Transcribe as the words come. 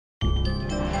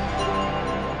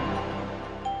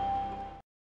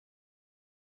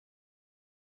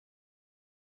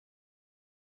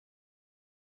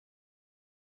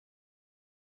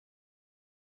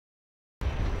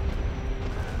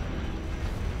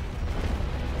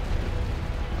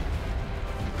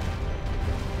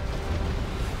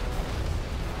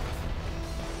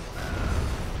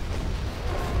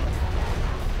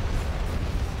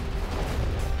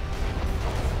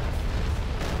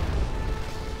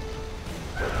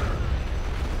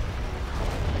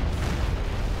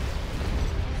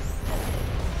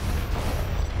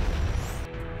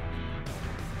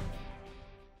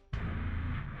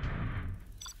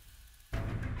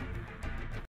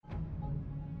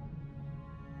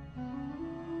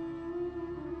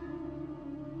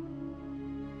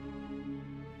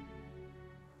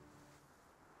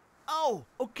Oh,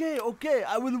 okay,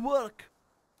 I will work.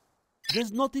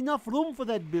 There's not enough room for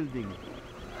that building.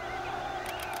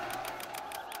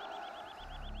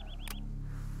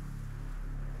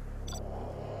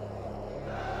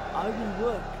 I will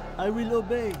work. I will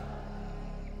obey.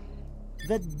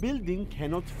 That building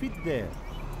cannot fit there.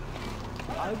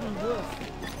 I will work.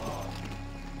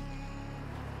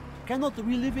 Cannot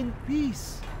we live in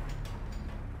peace?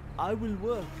 I will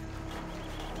work.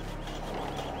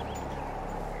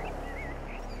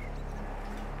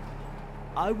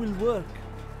 I will work.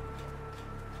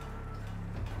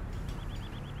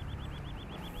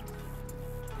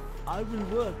 I will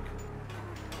work.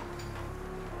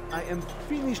 I am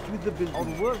finished with the building.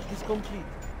 Our work is complete.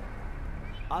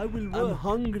 I will work. I'm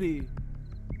hungry.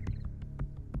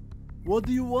 What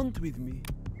do you want with me?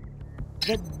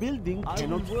 That building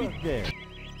cannot fit there.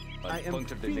 I am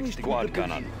finished with quad the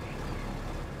cannon. building.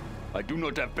 I do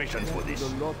not have patience for That is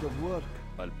this. a lot of work.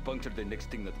 I'll puncture the next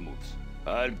thing that moves.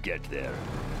 I'll get there.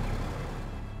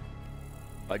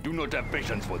 I do not have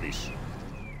patience for this.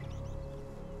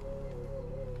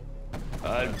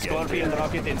 I'll get Scorpion there.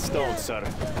 rocket installed, sir.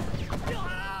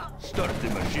 Start the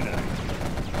machinery.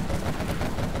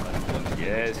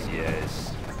 Yes,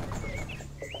 yes.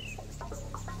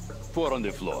 4 on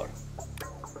the floor.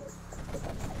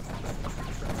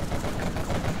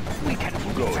 We can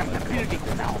Go. from the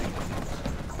buildings now.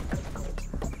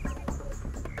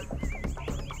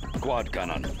 Quad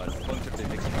cannon. I'll puncture the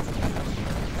next thing.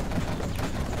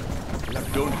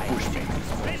 Don't push me.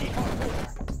 Ready for war.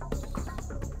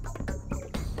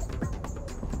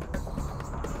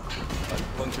 I'll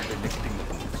puncture the next thing that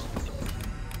moves.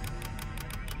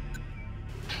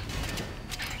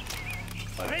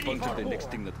 I'll Ready puncture for the war. next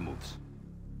thing that moves.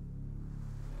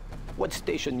 What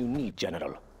station you need,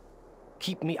 General?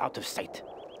 Keep me out of sight.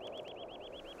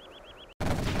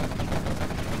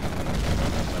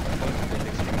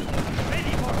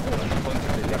 Ready for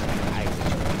war.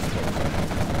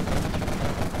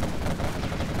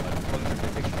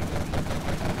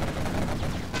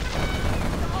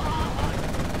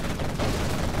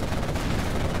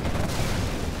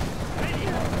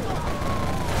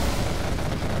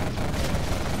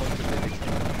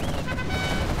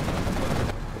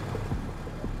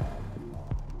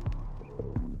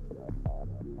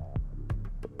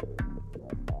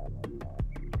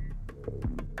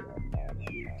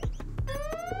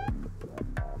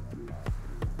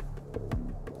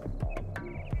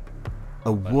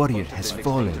 A warrior has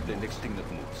fallen. The next thing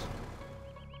that moves.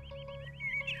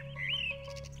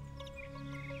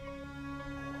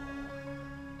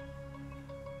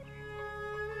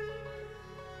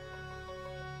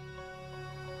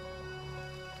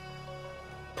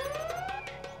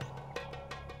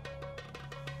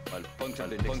 I'll puncture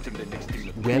the next thing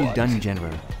that Well moves. done,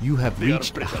 General. You have They are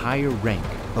reached a present. higher rank.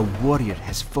 A warrior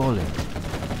has fallen.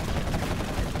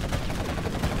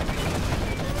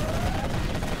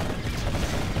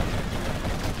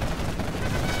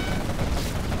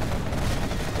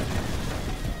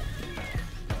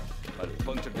 I'll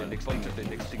puncture the next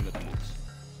thing that moves.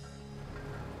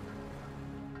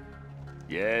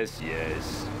 Yes,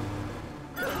 yes.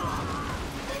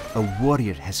 A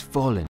warrior has fallen.